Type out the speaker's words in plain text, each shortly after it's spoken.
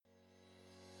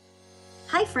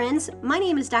Hi friends, my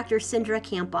name is Dr. Cindra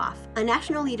Kampoff, a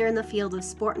national leader in the field of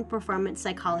sport and performance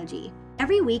psychology.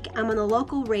 Every week, I'm on the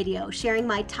local radio sharing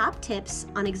my top tips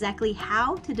on exactly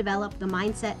how to develop the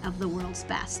mindset of the world's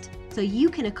best, so you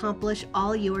can accomplish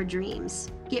all your dreams.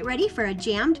 Get ready for a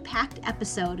jammed-packed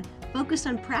episode focused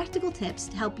on practical tips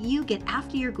to help you get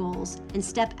after your goals and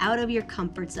step out of your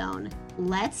comfort zone.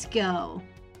 Let's go.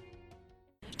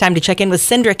 Time to check in with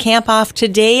Cindra Kampoff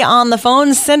today on the phone.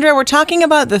 Cindra, we're talking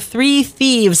about the three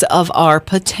thieves of our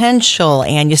potential,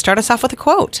 and you start us off with a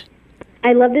quote.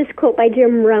 I love this quote by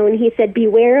Jim Rohn. He said,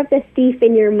 "Beware of the thief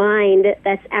in your mind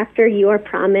that's after your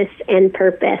promise and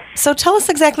purpose." So tell us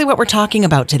exactly what we're talking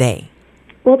about today.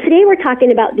 Well, today we're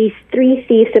talking about these three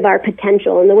thieves of our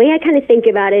potential, and the way I kind of think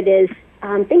about it is,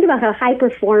 think about how high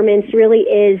performance really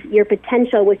is your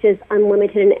potential, which is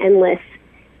unlimited and endless,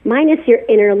 minus your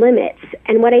inner limits.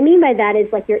 And what I mean by that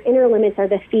is like your inner limits are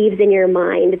the thieves in your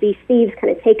mind. These thieves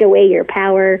kind of take away your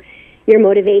power, your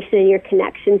motivation, and your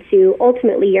connection to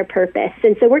ultimately your purpose.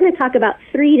 And so we're going to talk about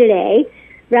three today.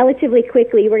 Relatively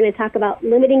quickly, we're going to talk about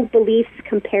limiting beliefs,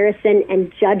 comparison,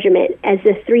 and judgment as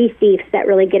the three thieves that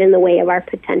really get in the way of our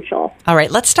potential. All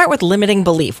right, let's start with limiting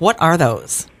belief. What are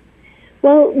those?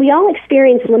 Well, we all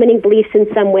experience limiting beliefs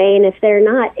in some way, and if they're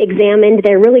not examined,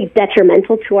 they're really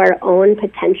detrimental to our own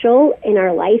potential in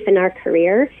our life and our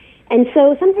career. And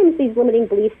so sometimes these limiting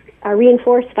beliefs are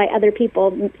reinforced by other people,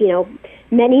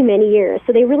 many, many years.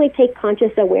 So they really take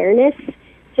conscious awareness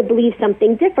to believe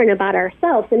something different about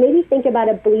ourselves. And maybe think about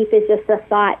a belief as just a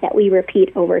thought that we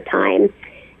repeat over time.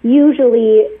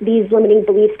 Usually these limiting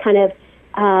beliefs kind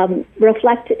of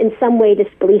reflect in some way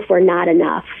this belief we're not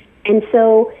enough. And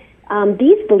so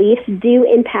these beliefs do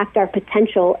impact our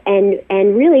potential,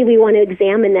 and really we want to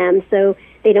examine them so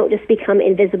they don't just become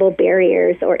invisible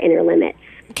barriers or inner limits.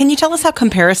 Can you tell us how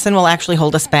comparison will actually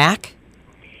hold us back?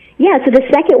 Yeah, so the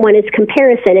second one is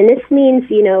comparison, and this means,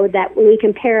 that when we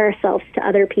compare ourselves to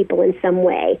other people in some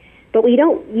way, but we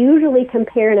don't usually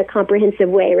compare in a comprehensive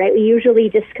way, right? We usually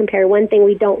just compare one thing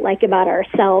we don't like about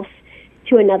ourselves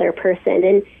to another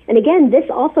person. And again, this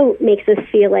also makes us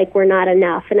feel like we're not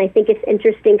enough, and I think it's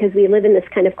interesting because we live in this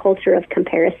kind of culture of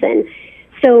comparison.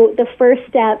 So the first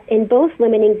step in both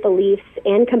limiting beliefs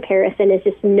and comparison is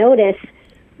just notice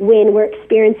when we're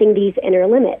experiencing these inner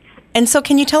limits. And so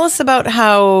can you tell us about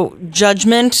how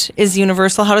judgment is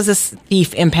universal? How does this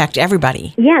thief impact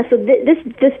everybody? Yeah, so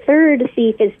this third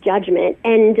thief is judgment.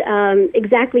 And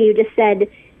exactly, you just said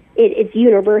it's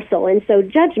universal. And so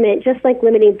judgment, just like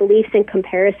limiting beliefs and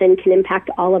comparison, can impact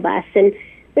all of us. And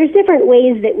there's different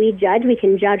ways that we judge. We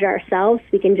can judge ourselves,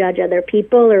 we can judge other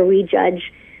people, or we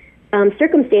judge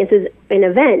circumstances and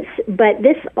events. But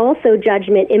this also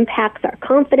judgment impacts our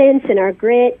confidence and our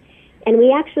grit. And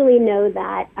we actually know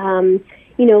that,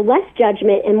 less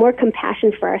judgment and more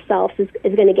compassion for ourselves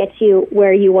is going to get you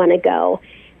where you want to go.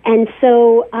 And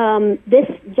so this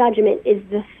judgment is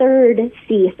the third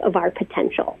thief of our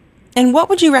potential. And what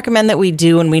would you recommend that we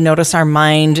do when we notice our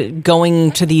mind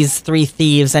going to these three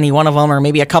thieves, any one of them, or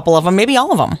maybe a couple of them, maybe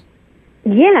all of them?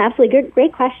 Yeah, absolutely.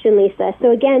 Great question, Lisa.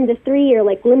 So again, the three are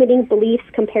like limiting beliefs,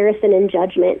 comparison, and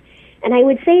judgment. And I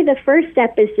would say the first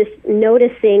step is just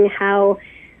noticing how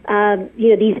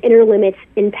these inner limits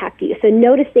impact you. So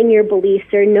noticing your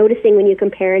beliefs, or noticing when you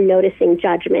compare, and noticing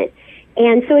judgment.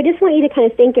 And so I just want you to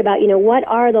kind of think about, what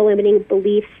are the limiting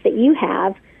beliefs that you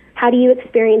have? How do you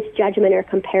experience judgment or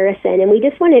comparison? And we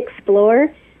just want to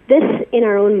explore this in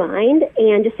our own mind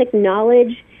and just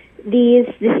acknowledge these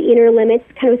inner limits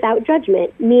kind of without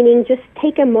judgment, meaning just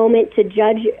take a moment to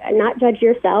not judge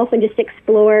yourself, and just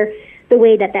explore the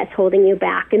way that that's holding you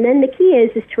back. And then the key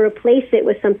is to replace it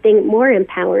with something more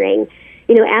empowering.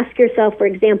 Ask yourself, for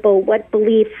example, what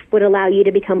belief would allow you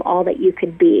to become all that you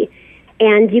could be?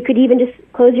 And you could even just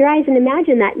close your eyes and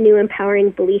imagine that new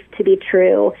empowering belief to be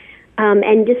true,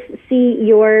 and just see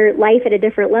your life at a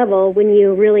different level when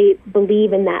you really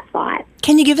believe in that thought.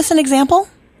 Can you give us an example?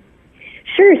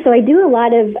 Sure. So I do a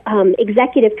lot of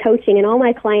executive coaching, and all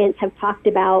my clients have talked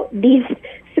about these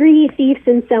three thieves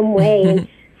in some way.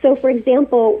 So, for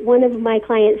example, one of my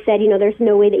clients said, there's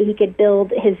no way that he could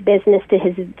build his business to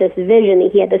this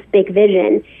vision. He had this big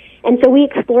vision. And so we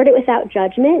explored it without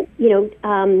judgment,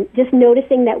 just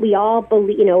noticing that we all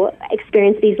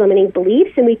experience these limiting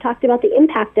beliefs, and we talked about the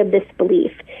impact of this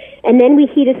belief. And then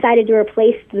he decided to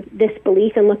replace this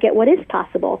belief and look at what is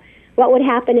possible. What would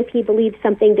happen if he believed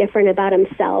something different about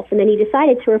himself? And then he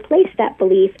decided to replace that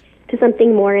belief to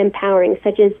something more empowering,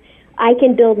 such as, I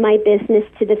can build my business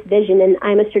to this vision, and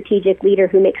I'm a strategic leader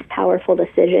who makes powerful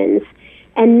decisions.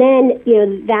 And then,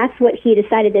 that's what he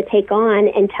decided to take on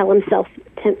and tell himself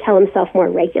more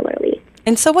regularly.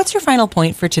 And so what's your final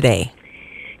point for today?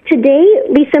 Today,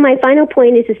 Lisa, my final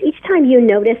point is each time you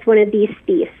notice one of these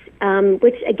thieves,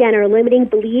 which again are limiting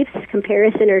beliefs,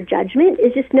 comparison, or judgment,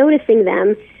 is just noticing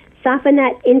them. Soften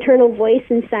that internal voice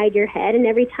inside your head, and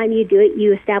every time you do it,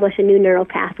 you establish a new neural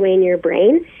pathway in your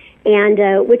brain,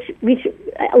 and which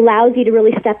allows you to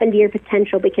really step into your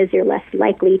potential because you're less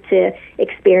likely to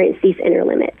experience these inner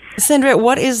limits. Cindra,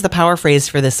 what is the power phrase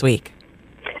for this week?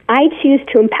 I choose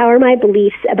to empower my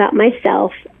beliefs about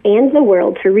myself and the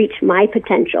world to reach my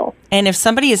potential. And if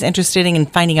somebody is interested in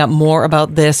finding out more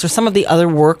about this or some of the other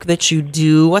work that you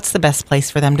do, what's the best place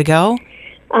for them to go?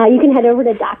 You can head over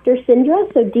to Dr. Cindra,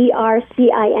 so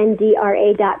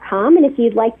drcindra.com. And if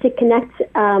you'd like to connect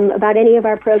about any of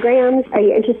our programs, or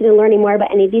you're interested in learning more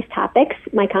about any of these topics,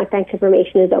 my contact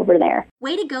information is over there.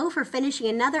 Way to go for finishing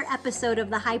another episode of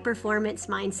the High Performance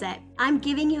Mindset. I'm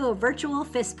giving you a virtual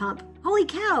fist pump. Holy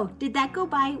cow, did that go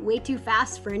by way too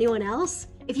fast for anyone else?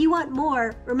 If you want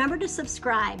more, remember to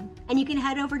subscribe, and you can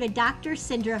head over to Dr.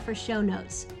 Cindra for show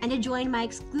notes and to join my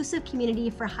exclusive community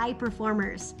for high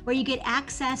performers, where you get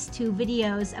access to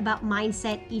videos about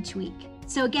mindset each week.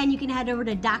 So again, you can head over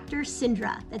to Dr.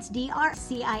 Cindra, that's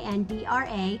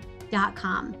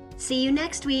drcindra.com. See you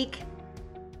next week.